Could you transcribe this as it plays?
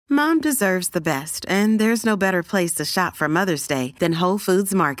Mom deserves the best, and there's no better place to shop for Mother's Day than Whole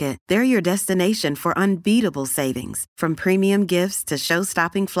Foods Market. They're your destination for unbeatable savings, from premium gifts to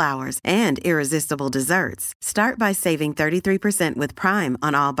show-stopping flowers and irresistible desserts. Start by saving 33% with Prime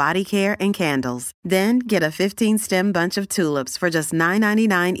on all body care and candles. Then get a 15-stem bunch of tulips for just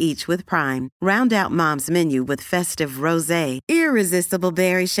 $9.99 each with Prime. Round out Mom's menu with festive rosé, irresistible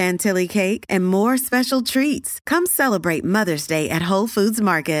berry chantilly cake, and more special treats. Come celebrate Mother's Day at Whole Foods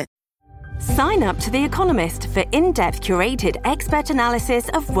Market. Sign up to The Economist for in-depth curated expert analysis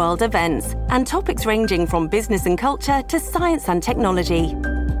of world events and topics ranging from business and culture to science and technology.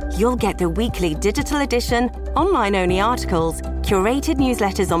 You'll get the weekly digital edition, online-only articles, curated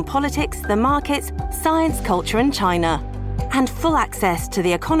newsletters on politics, the markets, science, culture and China, and full access to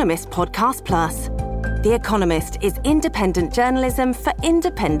The Economist Podcast Plus. The Economist is independent journalism for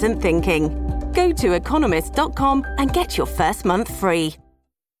independent thinking. Go to economist.com and get your first month free.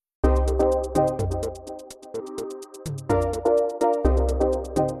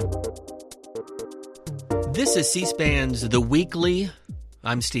 This is C-SPAN's The Weekly.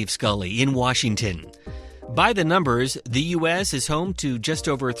 I'm Steve Scully in Washington. By the numbers, the U.S. is home to just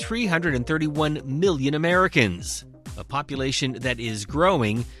over 331 million Americans, a population that is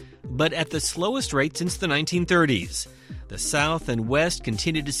growing, but at the slowest rate since the 1930s. The South and West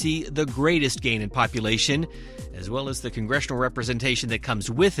continue to see the greatest gain in population, as well as the congressional representation that comes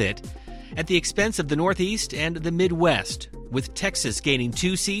with it, at the expense of the Northeast and the Midwest, with Texas gaining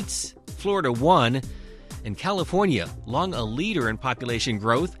 2 seats, Florida 1, and California, long a leader in population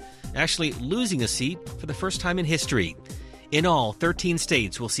growth, actually losing a seat for the first time in history. In all, 13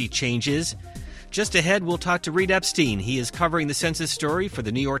 states will see changes. Just ahead, we'll talk to Reid Epstein. He is covering the census story for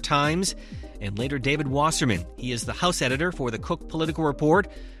the New York Times. And later, David Wasserman. He is the House editor for the Cook Political Report,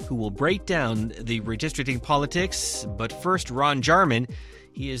 who will break down the redistricting politics. But first, Ron Jarman.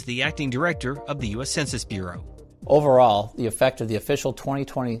 He is the acting director of the U.S. Census Bureau. Overall, the effect of the official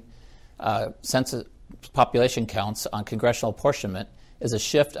 2020 census population counts on congressional apportionment is a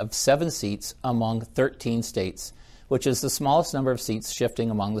shift of 7 seats among 13 states, which is the smallest number of seats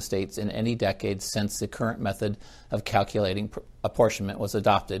shifting among the states in any decade since the current method of calculating apportionment was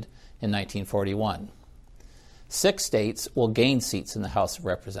adopted in 1941. 6 states will gain seats in the House of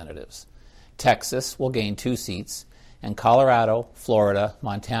Representatives. Texas will gain 2 seats, and Colorado, Florida,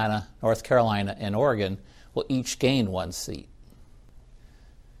 Montana, North Carolina, and Oregon will each gain 1 seat.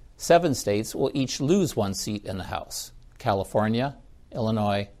 7 states will each lose 1 seat in the House: California,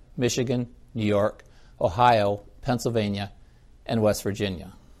 Illinois, Michigan, New York, Ohio, Pennsylvania, and West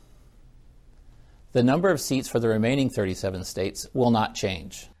Virginia. The number of seats for the remaining 37 states will not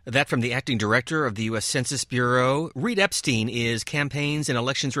change. That from the acting director of the U.S. Census Bureau. Reid Epstein is campaigns and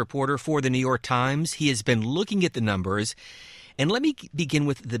elections reporter for the New York Times. He has been looking at the numbers. And let me begin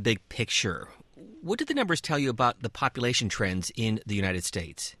with the big picture. What do the numbers tell you about the population trends in the United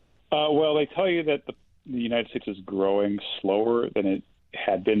States? Well, they tell you that the United States is growing slower than it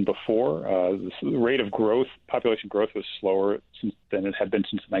had been before. The rate of growth, population growth, was slower than it had been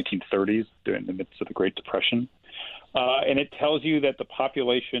since the 1930s, during the midst of the Great Depression. And it tells you that the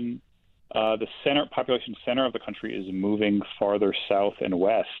population center of the country is moving farther south and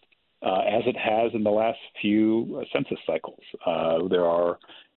west, as it has in the last few census cycles. There are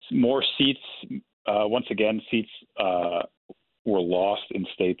more seats. Once again, seats were lost in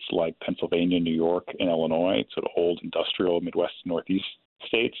states like Pennsylvania, New York, and Illinois, sort of old industrial Midwest and Northeast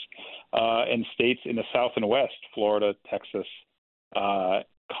states, and states in the South and West, Florida, Texas,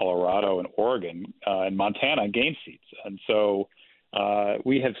 Colorado, and Oregon, and Montana gain seats. And so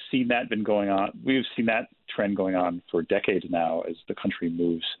we have seen that We've seen that trend going on for decades now as the country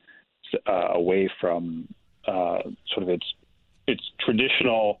moves away from sort of its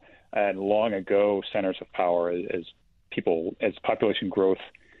traditional and long ago centers of power as population growth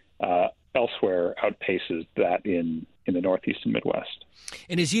elsewhere outpaces that in the Northeast and Midwest.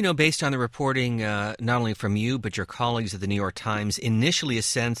 And as you know, based on the reporting, not only from you, but your colleagues at the New York Times, initially a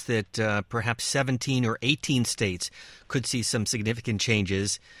sense that perhaps 17 or 18 states could see some significant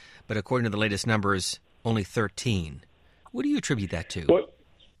changes, but according to the latest numbers, only 13. What do you attribute that to?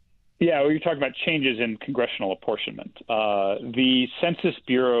 You're talking about changes in congressional apportionment. The Census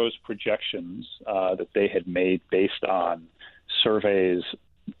Bureau's projections that they had made based on surveys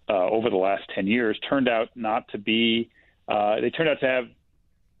over the last 10 years turned out to have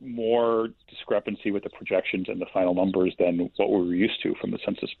more discrepancy with the projections and the final numbers than what we were used to from the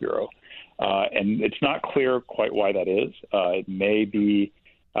Census Bureau. And it's not clear quite why that is. It may be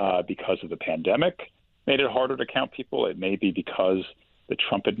because of the pandemic made it harder to count people. It may be because the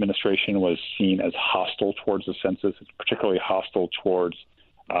Trump administration was seen as hostile towards the census, particularly hostile towards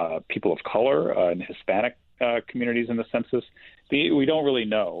people of color and Hispanic communities in the census. We don't really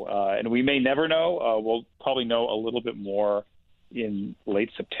know, and we may never know. We'll probably know a little bit more in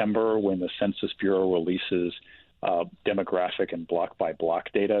late September when the Census Bureau releases demographic and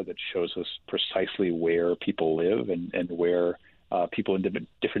block-by-block data that shows us precisely where people live and where people in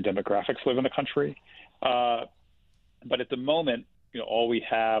different demographics live in the country. But at the moment, all we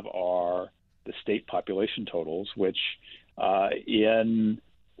have are the state population totals, which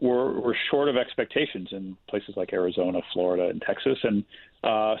we're short of expectations in places like Arizona, Florida, and Texas, and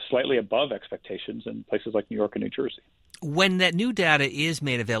slightly above expectations in places like New York and New Jersey. When that new data is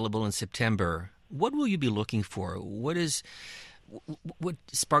made available in September, what will you be looking for? What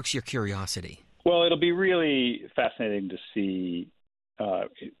sparks your curiosity? Well, it'll be really fascinating to see,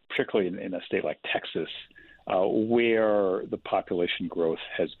 particularly in a state like Texas, where the population growth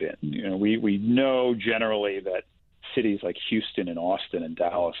has been. We know generally that cities like Houston and Austin and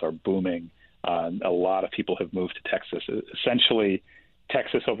Dallas are booming. A lot of people have moved to Texas. Essentially,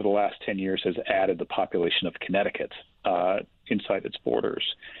 Texas over the last 10 years has added the population of Connecticut inside its borders.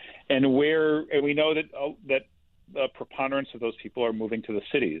 And we know that the preponderance of those people are moving to the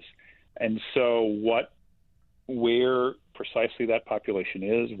cities. And so where precisely that population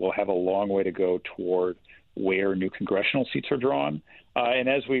is will have a long way to go toward where new congressional seats are drawn. And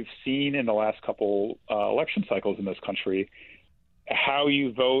as we've seen in the last couple election cycles in this country, how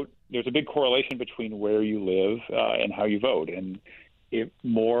you vote, there's a big correlation between where you live and how you vote. And if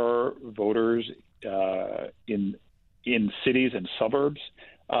more voters in cities and suburbs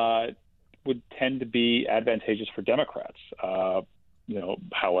would tend to be advantageous for Democrats.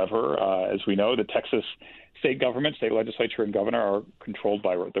 However, as we know, the Texas state government, state legislature, and governor are controlled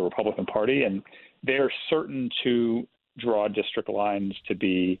by the Republican Party, and they're certain to draw district lines to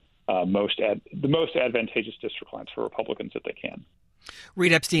be the most advantageous district lines for Republicans that they can.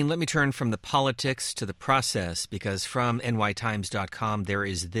 Reid Epstein, let me turn from the politics to the process, because from nytimes.com there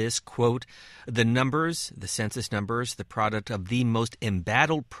is this, quote, "The numbers, the census numbers, the product of the most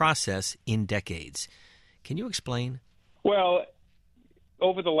embattled process in decades." Can you explain? Well,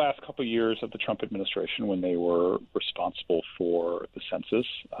 over the last couple of years of the Trump administration, when they were responsible for the census,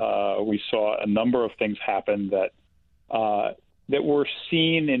 we saw a number of things happen that were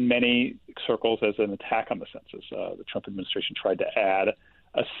seen in many circles as an attack on the census. The Trump administration tried to add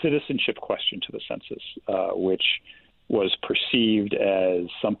a citizenship question to the census, which was perceived as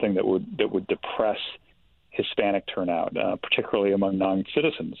something that would depress Hispanic turnout, particularly among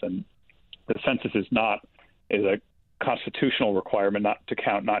non-citizens. And the census is a constitutional requirement not to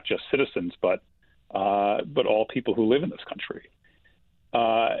count not just citizens, but all people who live in this country.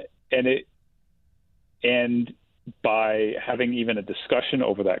 And by having even a discussion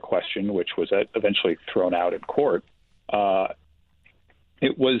over that question, which was eventually thrown out in court,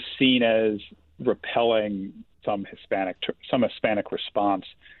 it was seen as repelling some Hispanic response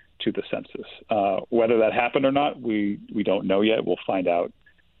to the census. Whether that happened or not, we don't know yet. We'll find out.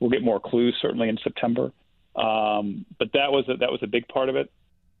 We'll get more clues certainly in September. But that was a big part of it.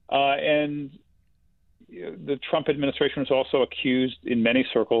 And the Trump administration was also accused in many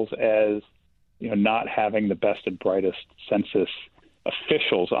circles as not having the best and brightest census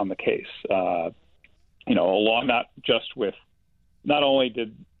officials on the case. Along not only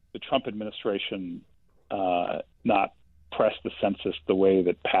did the Trump administration not press the census the way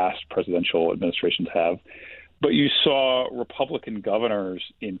that past presidential administrations have, but you saw Republican governors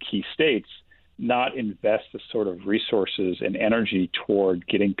in key states not invest the sort of resources and energy toward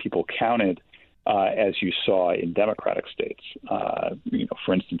getting people counted as you saw in Democratic states.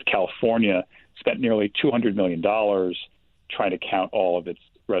 For instance, California spent nearly $200 million trying to count all of its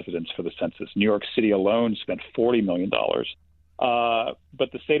residents for the census. New York City alone spent $40 million.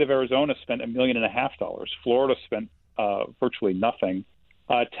 But the state of Arizona spent $1.5 million. Florida spent virtually nothing.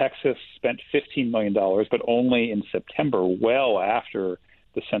 Texas spent $15 million, but only in September, well after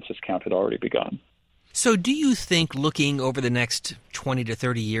the census count had already begun. So do you think, looking over the next 20 to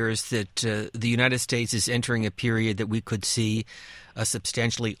 30 years, that the United States is entering a period that we could see a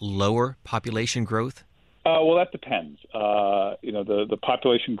substantially lower population growth? Well, that depends. The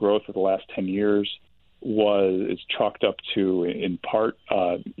population growth of the last 10 years is chalked up to, in part,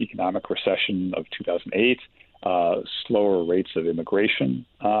 economic recession of 2008, slower rates of immigration,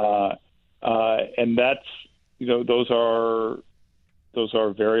 and those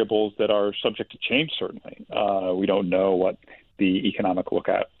are variables that are subject to change. Certainly, we don't know what the economic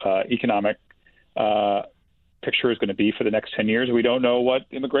picture is going to be for the next 10 years. We don't know what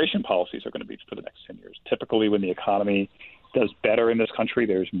immigration policies are going to be for the next 10 years. Typically, when the economy does better in this country,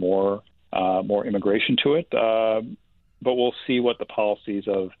 there's more immigration to it. but we'll see what the policies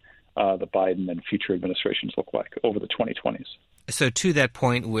of the Biden and future administrations look like over the 2020s. So to that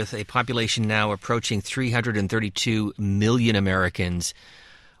point, with a population now approaching 332 million Americans,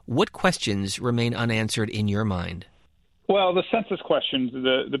 what questions remain unanswered in your mind? Well, the census questions,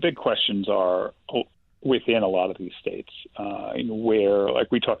 the big questions are within a lot of these states, where,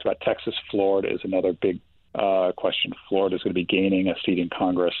 like we talked about, Texas, Florida is another big question. Florida is going to be gaining a seat in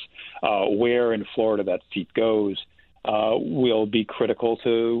Congress. Where in Florida that seat goes will be critical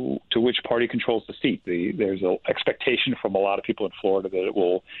to which party controls the seat. There's an expectation from a lot of people in Florida that it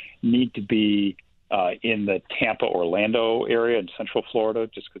will need to be in the Tampa-Orlando area in central Florida,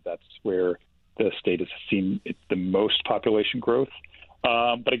 just because that's where the state has seen the most population growth.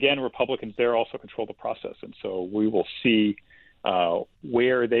 But again, Republicans there also control the process. And so we will see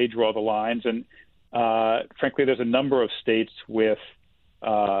where they draw the lines. And frankly, there's a number of states with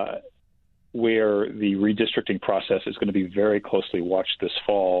where the redistricting process is going to be very closely watched this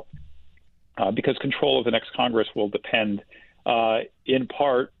fall because control of the next Congress will depend in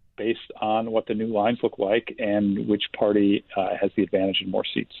part based on what the new lines look like and which party has the advantage in more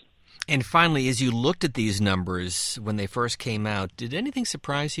seats. And finally, as you looked at these numbers when they first came out, did anything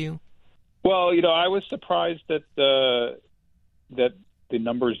surprise you? Well, I was surprised that the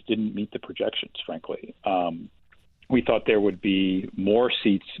numbers didn't meet the projections, frankly. We thought there would be more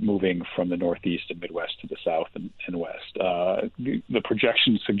seats moving from the Northeast and Midwest to the South and West. The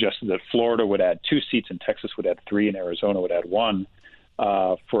projections suggested that Florida would add 2 seats and Texas would add 3 and Arizona would add 1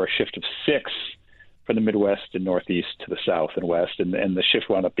 for a shift of 6 from the Midwest and Northeast to the South and West. And the shift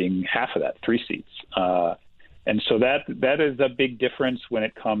wound up being half of that, 3 seats. And so that is a big difference when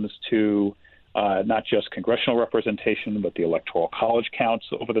it comes to not just congressional representation, but the Electoral College counts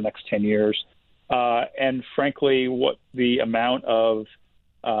over the next 10 years. And frankly, what the amount of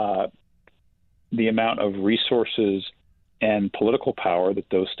resources and political power that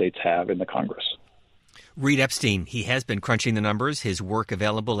those states have in the Congress. Reid Epstein, he has been crunching the numbers. His work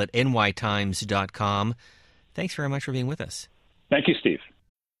available at nytimes.com. Thanks very much for being with us. Thank you, Steve.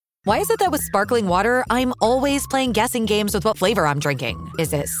 Why is it that with sparkling water, I'm always playing guessing games with what flavor I'm drinking?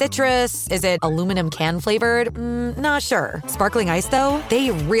 Is it citrus? Is it aluminum can flavored? Not sure. Sparkling ice, though,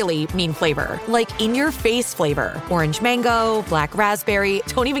 they really mean flavor. Like in-your-face flavor. Orange mango, black raspberry.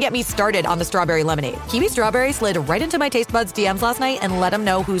 Don't even get me started on the strawberry lemonade. Kiwi Strawberry slid right into my taste buds DMs last night and let them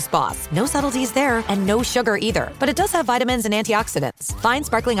know who's boss. No subtleties there, and no sugar either. But it does have vitamins and antioxidants. Find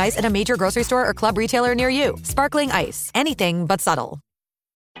sparkling ice at a major grocery store or club retailer near you. Sparkling ice. Anything but subtle.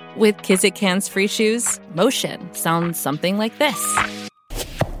 With Kizik hands-free shoes, motion sounds something like this.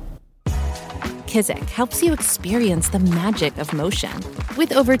 Kizik helps you experience the magic of motion.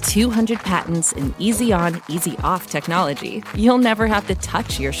 With over 200 patents and easy-on, easy-off technology, you'll never have to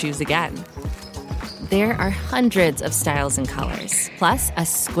touch your shoes again. There are hundreds of styles and colors, plus a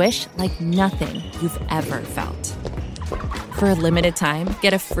squish like nothing you've ever felt. For a limited time,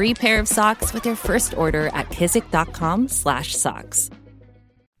 get a free pair of socks with your first order at kizik.com/socks.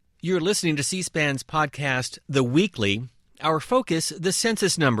 You're listening to C-SPAN's podcast, The Weekly. Our focus, the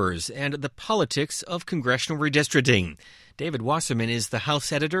census numbers and the politics of congressional redistricting. David Wasserman is the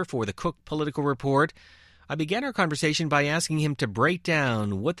House editor for the Cook Political Report. I began our conversation by asking him to break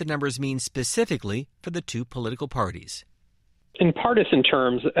down what the numbers mean specifically for the two political parties. In partisan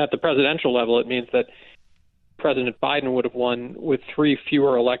terms, at the presidential level, it means that President Biden would have won with 3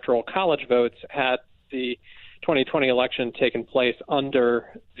 fewer electoral college votes had the 2020 election taken place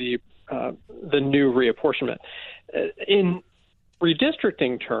under the new reapportionment. In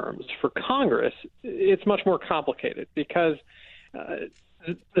redistricting terms for Congress, it's much more complicated because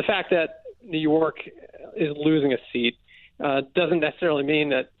the fact that New York is losing a seat doesn't necessarily mean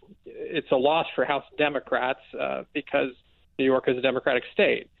that it's a loss for House Democrats because New York is a Democratic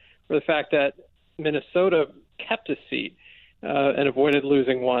state, or the fact that Minnesota kept a seat and avoided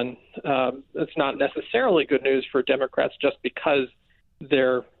losing one. It's not necessarily good news for Democrats just because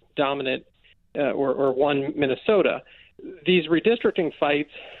they're dominant or won Minnesota. These redistricting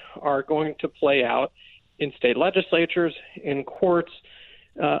fights are going to play out in state legislatures, in courts,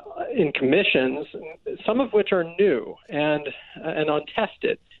 in commissions, some of which are new and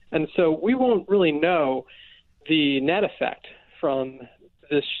untested. And so we won't really know the net effect from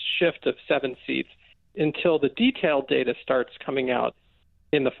this shift of 7 seats until the detailed data starts coming out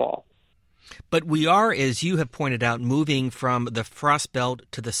in the fall. But we are, as you have pointed out, moving from the Frost Belt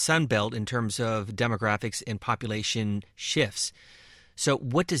to the Sun Belt in terms of demographics and population shifts. So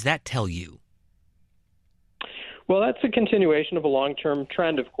what does that tell you? Well, that's a continuation of a long-term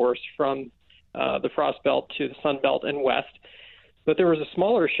trend, of course, from the Frost Belt to the Sun Belt and West. But there was a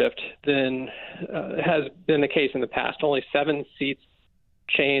smaller shift than has been the case in the past. Only 7 seats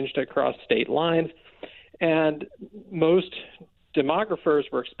changed across state lines, and most demographers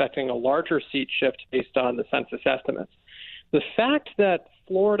were expecting a larger seat shift based on the census estimates. The fact that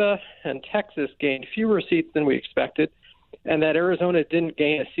Florida and Texas gained fewer seats than we expected, and that Arizona didn't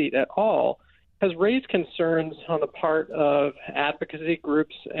gain a seat at all, has raised concerns on the part of advocacy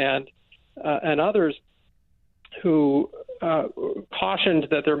groups and others who cautioned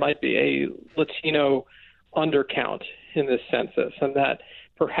that there might be a Latino undercount in this census, and that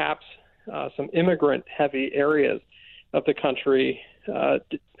perhaps some immigrant-heavy areas of the country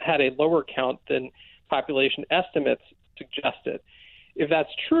had a lower count than population estimates suggested. If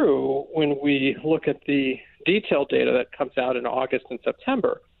that's true, when we look at the detailed data that comes out in August and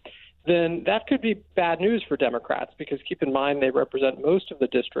September, then that could be bad news for Democrats, because keep in mind they represent most of the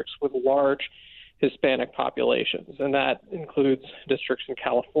districts with large Hispanic populations, and that includes districts in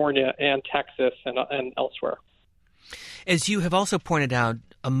California and Texas and elsewhere. As you have also pointed out,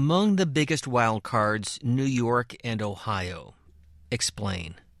 among the biggest wild cards, New York and Ohio.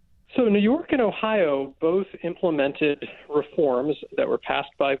 Explain. So New York and Ohio both implemented reforms that were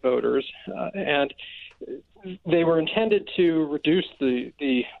passed by voters, and they were intended to reduce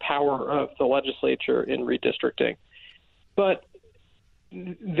the power of the legislature in redistricting. But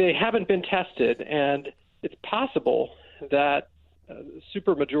they haven't been tested, and it's possible that the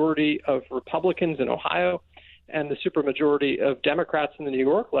supermajority of Republicans in Ohio and the supermajority of Democrats in the New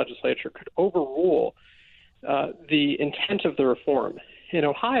York legislature could overrule the intent of the reform. In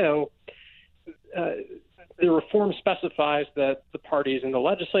Ohio, the reform specifies that the parties in the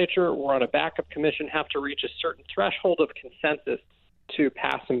legislature or on a backup commission have to reach a certain threshold of consensus to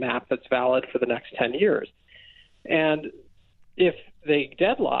pass a map that's valid for the next 10 years. And if they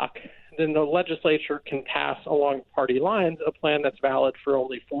deadlock, then the legislature can pass along party lines a plan that's valid for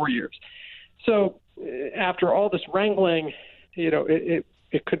only 4 years. So after all this wrangling,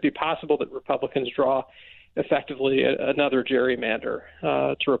 it could be possible that Republicans draw effectively another gerrymander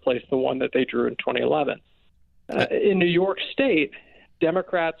to replace the one that they drew in 2011. In New York State,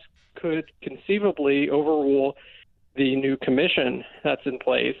 Democrats could conceivably overrule the new commission that's in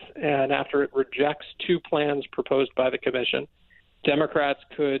place, and after it rejects 2 plans proposed by the commission, Democrats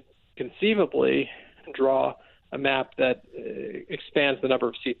could conceivably draw a map that expands the number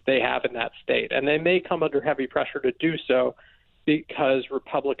of seats they have in that state. And they may come under heavy pressure to do so because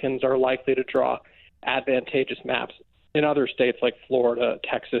Republicans are likely to draw advantageous maps in other states like Florida,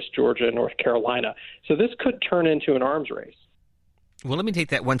 Texas, Georgia, and North Carolina. So this could turn into an arms race. Well, let me take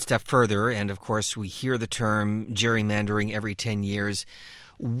that one step further. And, of course, we hear the term gerrymandering every 10 years.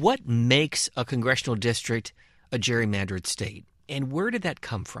 What makes a congressional district a gerrymandered state? And where did that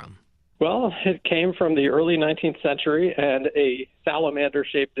come from? Well, it came from the early 19th century and a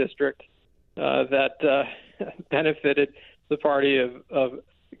salamander-shaped district that benefited the party of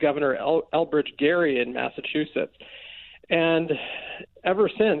Governor Elbridge Gerry in Massachusetts. And ever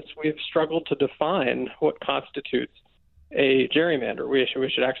since, we've struggled to define what constitutes a gerrymander. We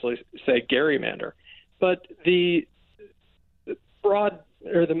should actually say gerrymander. But the broad,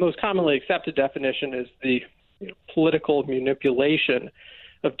 or the most commonly accepted definition is the political manipulation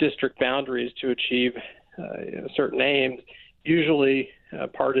of district boundaries to achieve certain aims, usually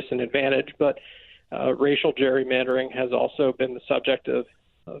partisan advantage. But racial gerrymandering has also been the subject of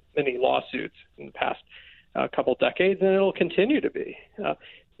many lawsuits in the past couple decades, and it'll continue to be.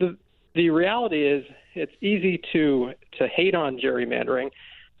 The reality is it's easy to hate on gerrymandering,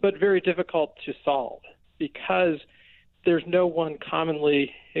 but very difficult to solve because there's no one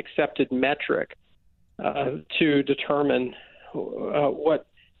commonly accepted metric to determine what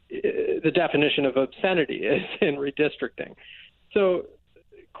the definition of obscenity is in redistricting. So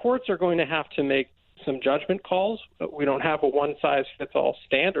courts are going to have to make some judgment calls, but we don't have a one-size-fits-all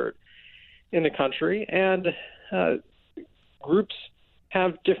standard in the country, and groups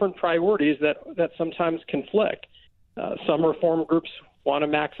have different priorities that sometimes conflict. Some reform groups want to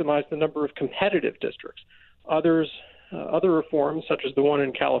maximize the number of competitive districts. Other reforms, such as the one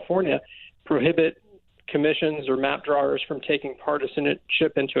in California, prohibit commissions or map drawers from taking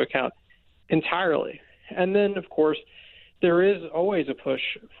partisanship into account entirely. And then, of course, there is always a push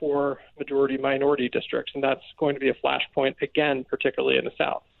for majority-minority districts, and that's going to be a flashpoint, again, particularly in the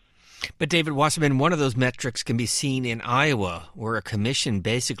South. But David Wasserman, one of those metrics can be seen in Iowa, where a commission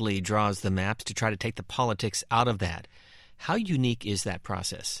basically draws the maps to try to take the politics out of that. How unique is that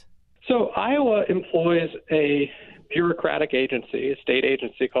process? So Iowa employs a bureaucratic agency, a state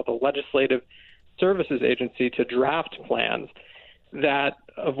agency called the Legislative Services Agency, to draft plans. that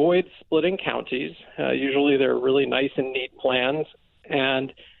avoids splitting counties. Usually they're really nice and neat plans,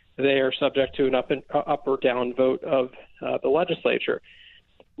 and they are subject to an up or down vote of the legislature.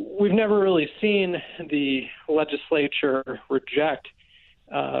 We've never really seen the legislature reject,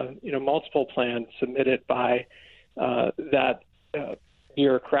 multiple plans submitted by that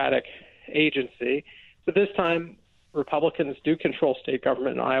bureaucratic agency. But this time, Republicans do control state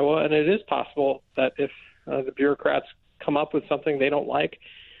government in Iowa, and it is possible that if the bureaucrats come up with something they don't like,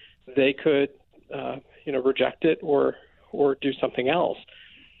 they could, reject it or do something else.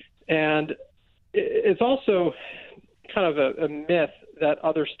 And it's also kind of a myth that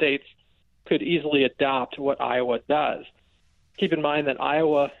other states could easily adopt what Iowa does. Keep in mind that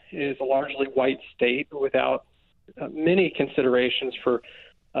Iowa is a largely white state without many considerations for,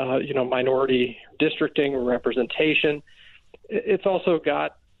 minority districting or representation. It's also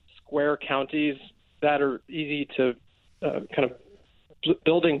got square counties that are easy to kind of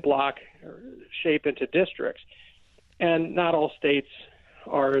building block shape into districts. And not all states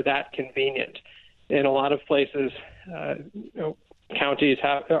are that convenient. In a lot of places, counties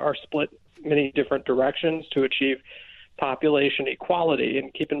are split many different directions to achieve population equality.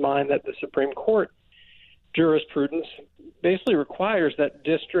 And keep in mind that the Supreme Court jurisprudence basically requires that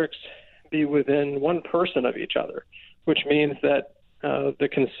districts be within one person of each other, which means that the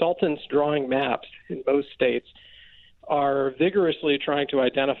consultants drawing maps in most states are vigorously trying to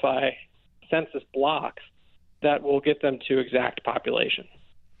identify census blocks that will get them to exact population.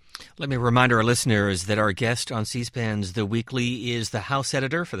 Let me remind our listeners that our guest on C-SPAN's The Weekly is the House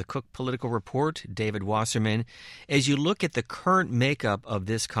editor for the Cook Political Report, David Wasserman. As you look at the current makeup of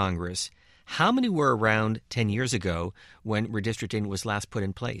this Congress, how many were around 10 years ago when redistricting was last put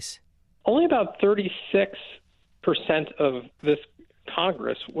in place? Only about 36% of this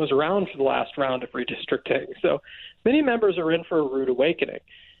Congress was around for the last round of redistricting. So many members are in for a rude awakening.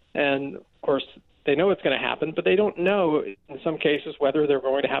 And, of course, they know it's going to happen, but they don't know, in some cases, whether they're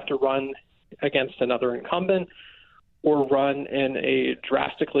going to have to run against another incumbent or run in a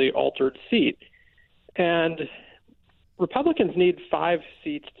drastically altered seat. And Republicans need 5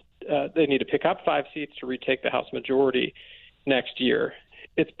 seats. They need to pick up 5 seats to retake the House majority next year.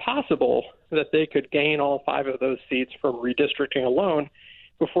 It's possible that they could gain all 5 of those seats from redistricting alone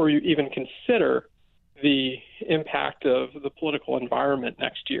before you even consider the impact of the political environment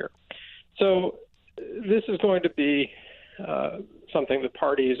next year. So this is going to be something the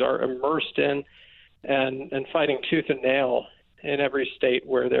parties are immersed in and fighting tooth and nail in every state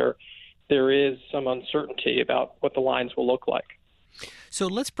where there is some uncertainty about what the lines will look like. So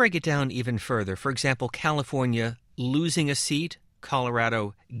let's break it down even further. For example, California losing a seat,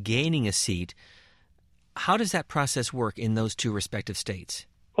 Colorado gaining a seat. How does that process work in those two respective states?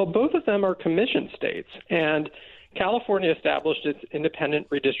 Well, both of them are commission states, and California established its independent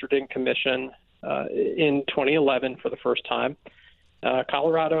redistricting commission in 2011 for the first time.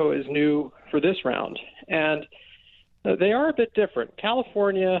 Colorado is new for this round, and they are a bit different.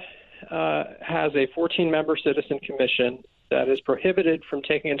 California has a 14-member citizen commission that is prohibited from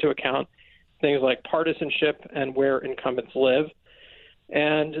taking into account things like partisanship and where incumbents live.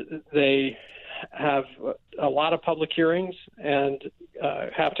 And they have a lot of public hearings and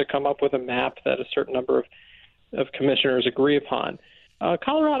have to come up with a map that a certain number of commissioners agree upon.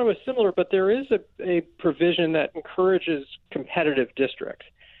 Colorado is similar, but there is a provision that encourages competitive districts.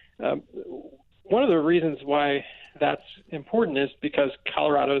 One of the reasons why that's important is because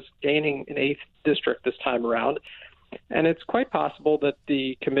Colorado is gaining an 8th district this time around, and it's quite possible that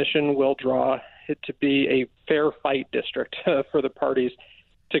the commission will draw it to be a fair fight district for the parties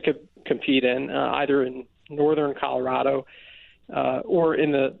to compete in, either in northern Colorado or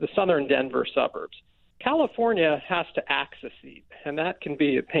in the southern Denver suburbs. California has to axe a seat, and that can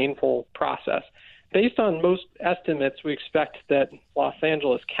be a painful process. Based on most estimates, we expect that Los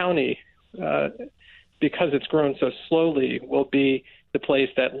Angeles County, because it's grown so slowly, will be the place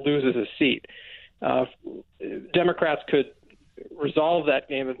that loses a seat. Democrats could resolve that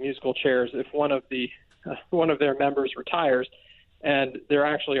game of musical chairs if one of their members retires, and there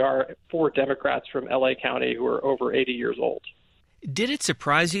actually are 4 Democrats from LA County who are over 80 years old. Did it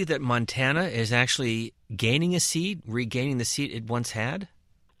surprise you that Montana is actually gaining a seat, regaining the seat it once had?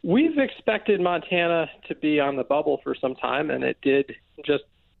 We've expected Montana to be on the bubble for some time, and it did just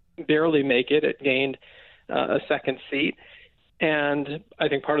barely make it. It gained a 2nd seat. And I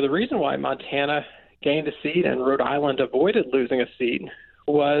think part of the reason why Montana gained a seat and Rhode Island avoided losing a seat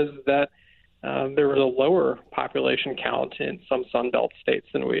was that there was a lower population count in some Sunbelt states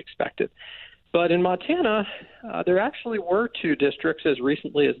than we expected. But in Montana, there actually were 2 districts as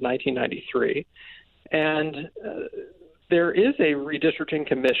recently as 1993. And there is a redistricting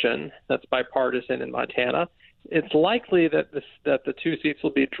commission that's bipartisan in Montana. It's likely that the two seats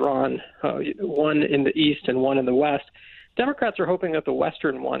will be drawn, one in the east and one in the west. Democrats are hoping that the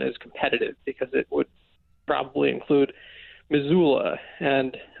western one is competitive because it would probably include Missoula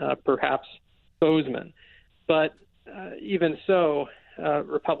and perhaps Bozeman. But even so,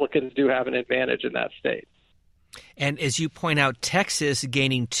 Republicans do have an advantage in that state. And as you point out, Texas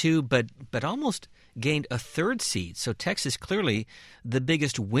gaining 2, but almost gained a third seat. So Texas clearly the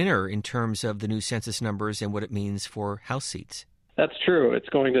biggest winner in terms of the new census numbers and what it means for House seats. That's true. It's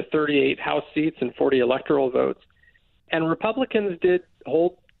going to 38 House seats and 40 electoral votes. And Republicans did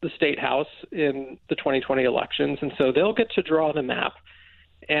hold the state House in the 2020 elections, and so they'll get to draw the map.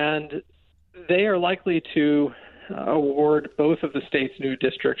 And they are likely to award both of the state's new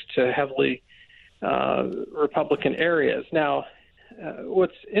districts to heavily Republican areas. Now,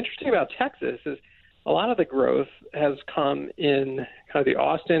 what's interesting about Texas is a lot of the growth has come in kind of the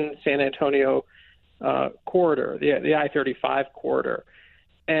Austin-San Antonio corridor, the I-35 corridor.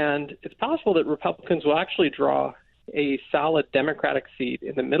 And it's possible that Republicans will actually draw a solid Democratic seat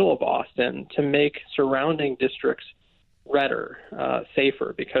in the middle of Austin to make surrounding districts redder,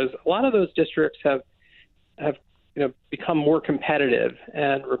 safer, because a lot of those districts have become more competitive,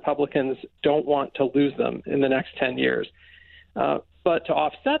 and Republicans don't want to lose them in the next 10 years. But to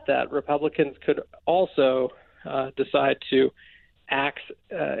offset that, Republicans could also decide to axe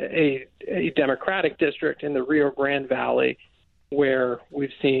a Democratic district in the Rio Grande Valley, where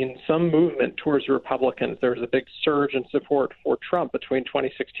we've seen some movement towards Republicans. There was a big surge in support for Trump between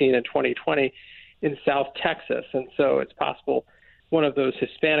 2016 and 2020 in South Texas. And so it's possible one of those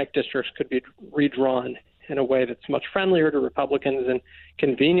Hispanic districts could be redrawn in a way that's much friendlier to Republicans, and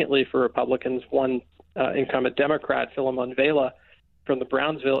conveniently for Republicans, one incumbent Democrat, Philemon Vela, from the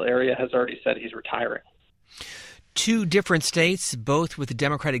Brownsville area, has already said he's retiring. 2 different states, both with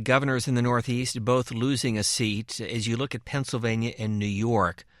Democratic governors in the Northeast, both losing a seat. As you look at Pennsylvania and New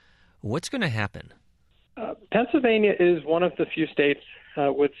York, what's going to happen? Pennsylvania is one of the few states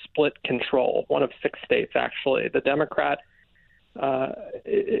with split control, one of 6 states, actually. The Democrat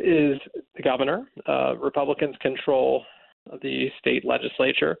is the governor. Republicans control the state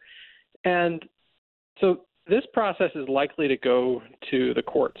legislature. And so this process is likely to go to the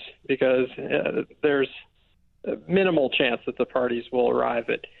courts because there's a minimal chance that the parties will arrive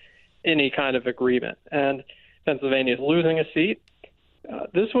at any kind of agreement. And Pennsylvania is losing a seat.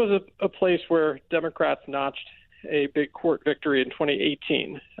 This was a place where Democrats notched a big court victory in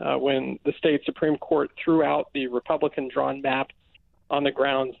 2018 when the state Supreme Court threw out the Republican-drawn map on the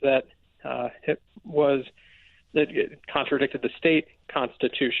grounds that it contradicted the state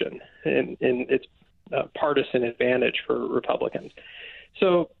constitution in its partisan advantage for Republicans.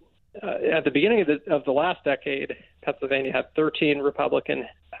 So at the beginning of the last decade, Pennsylvania had 13 Republican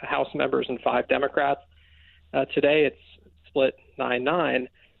House members and 5 Democrats. Today it's split 9-9.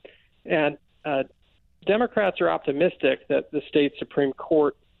 And Democrats are optimistic that the state Supreme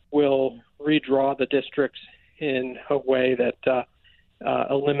Court will redraw the districts in a way that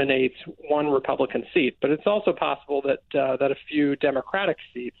eliminates one Republican seat. But it's also possible that a few Democratic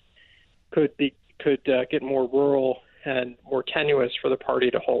seats could get more rural and more tenuous for the party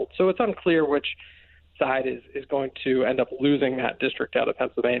to hold. So it's unclear which side is going to end up losing that district out of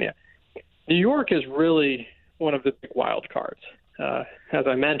Pennsylvania. New York is really one of the big wild cards. As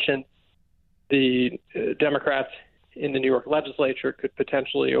I mentioned, the Democrats in the New York legislature could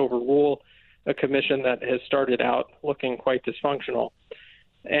potentially overrule a commission that has started out looking quite dysfunctional.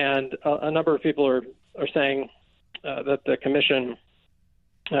 And a number of people are saying that the commission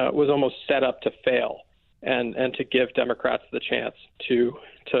was almost set up to fail and to give Democrats the chance to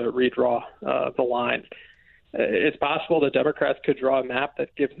redraw the lines. It's possible that Democrats could draw a map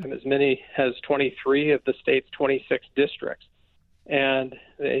that gives them as many as 23 of the state's 26 districts. And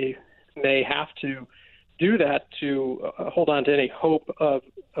they may have to do that to hold on to any hope of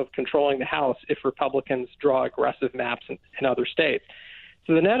controlling the House if Republicans draw aggressive maps in other states.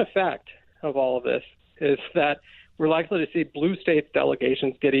 So the net effect of all of this is that we're likely to see blue states'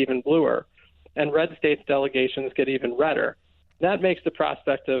 delegations get even bluer and red states' delegations get even redder. That makes the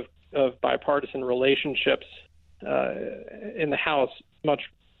prospect of bipartisan relationships in the House much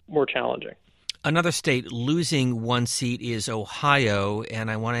more challenging. Another state losing one seat is Ohio,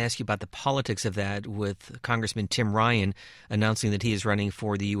 and I want to ask you about the politics of that with Congressman Tim Ryan announcing that he is running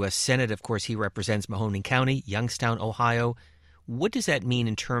for the U.S. Senate. Of course, he represents Mahoning County, Youngstown, Ohio. What does that mean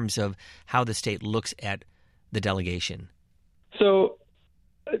in terms of how the state looks at the delegation? So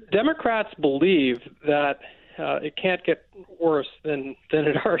Democrats believe that it can't get worse than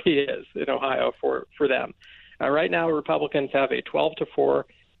it already is in Ohio for them. Right now, Republicans have a 12-4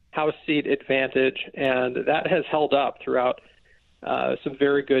 House seat advantage, and that has held up throughout some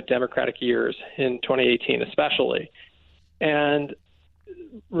very good Democratic years in 2018 especially. And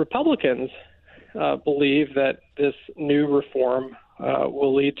Republicans believe that this new reform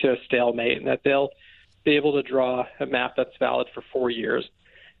will lead to a stalemate and that they'll be able to draw a map that's valid for 4 years,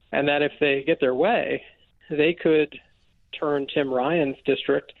 and that if they get their way, they could turn Tim Ryan's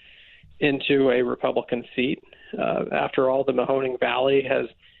district into a Republican seat. After all, the Mahoning Valley has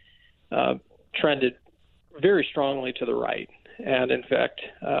trended very strongly to the right. And in fact,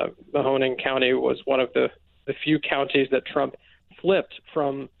 Mahoning County was one of the few counties that Trump flipped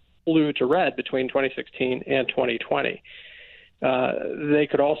from blue to red between 2016 and 2020. They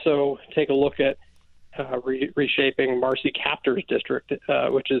could also take a look at reshaping Marcy Kaptur's district,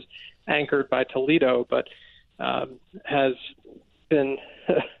 which is anchored by Toledo, but has been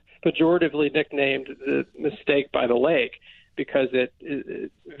pejoratively nicknamed the mistake by the lake because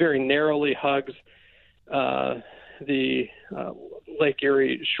it very narrowly hugs the Lake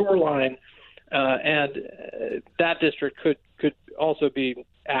Erie shoreline, and that district could also be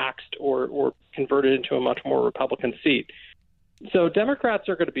axed or converted into a much more Republican seat. So Democrats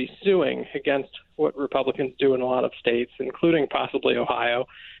are going to be suing against what Republicans do in a lot of states, including possibly Ohio.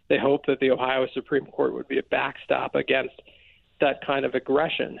 They hope that the Ohio Supreme Court would be a backstop against that kind of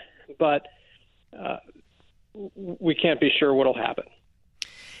aggression. But we can't be sure what will happen.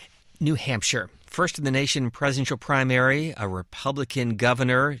 New Hampshire, first in the nation presidential primary, a Republican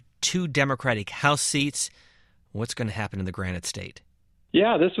governor, 2 Democratic House seats. What's going to happen in the Granite State?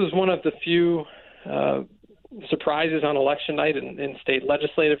 Yeah, this was one of the few surprises on election night in state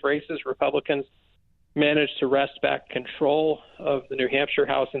legislative races. Republicans managed to wrest back control of the New Hampshire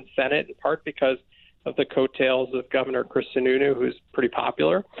House and Senate, in part because of the coattails of Governor Chris Sununu, who's pretty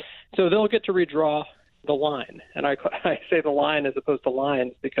popular. So they'll get to redraw the line. And I say the line as opposed to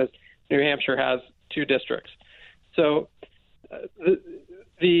lines because New Hampshire has 2 districts. So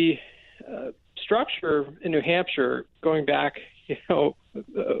the structure in New Hampshire, going back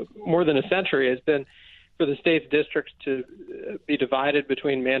more than a century, has been for the state's districts to be divided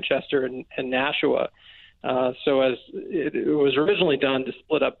between Manchester and Nashua. So as it was originally done to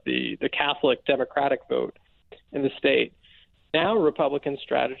split up the Catholic Democratic vote in the state. Now Republican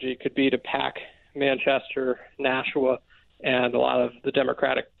strategy could be to pack Manchester, Nashua, and a lot of the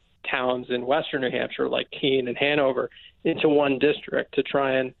Democratic towns in western New Hampshire like Keene and Hanover into one district to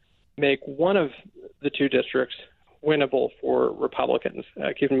try and make one of the 2 districts winnable for Republicans.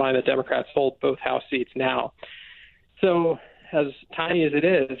 Keep in mind that Democrats hold both House seats now. So as tiny as it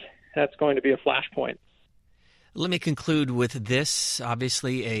is, that's going to be a flashpoint. Let me conclude with this.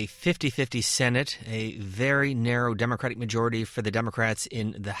 Obviously, a 50-50 Senate, a very narrow Democratic majority for the Democrats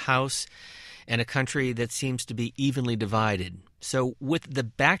in the House, and a country that seems to be evenly divided. So with the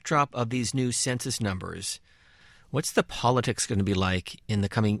backdrop of these new census numbers, what's the politics going to be like in the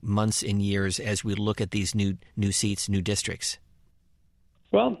coming months and years as we look at these new seats, new districts?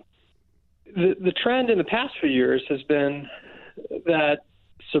 Well, the trend in the past few years has been that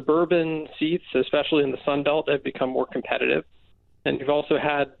suburban seats, especially in the Sun Belt, have become more competitive. And you've also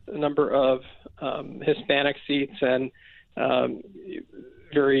had a number of Hispanic seats and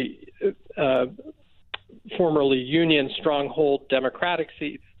very formerly Union stronghold Democratic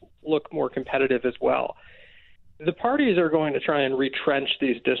seats look more competitive as well. The parties are going to try and retrench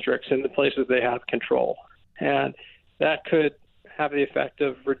these districts in the places they have control. And that could have the effect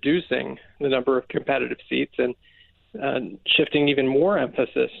of reducing the number of competitive seats and shifting even more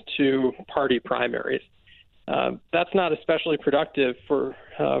emphasis to party primaries. That's not especially productive for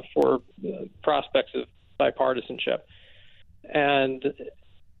prospects of bipartisanship. And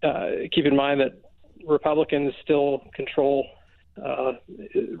keep in mind that Republicans still control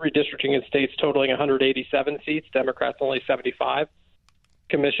redistricting in states totaling 187 seats, Democrats only 75,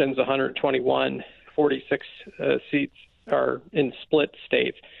 commissions 121, 46 seats are in split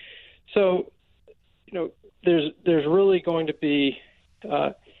states. So, there's really going to be,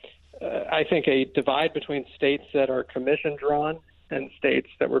 I think, a divide between states that are commission drawn and states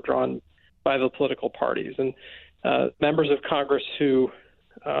that were drawn by the political parties. And members of Congress who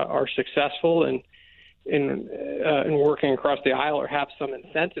are successful in working across the aisle or have some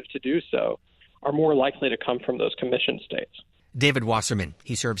incentive to do so are more likely to come from those commission states. David Wasserman,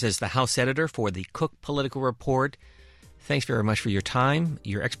 he serves as the House editor for the Cook Political Report. Thanks very much for your time,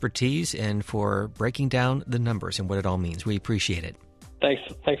 your expertise, and for breaking down the numbers and what it all means. We appreciate it.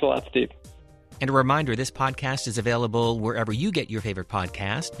 Thanks a lot, Steve. And a reminder, this podcast is available wherever you get your favorite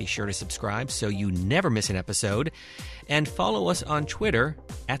podcast. Be sure to subscribe so you never miss an episode. And follow us on Twitter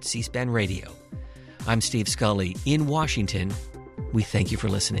 @C-SPAN Radio. I'm Steve Scully in Washington. We thank you for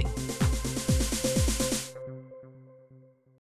listening.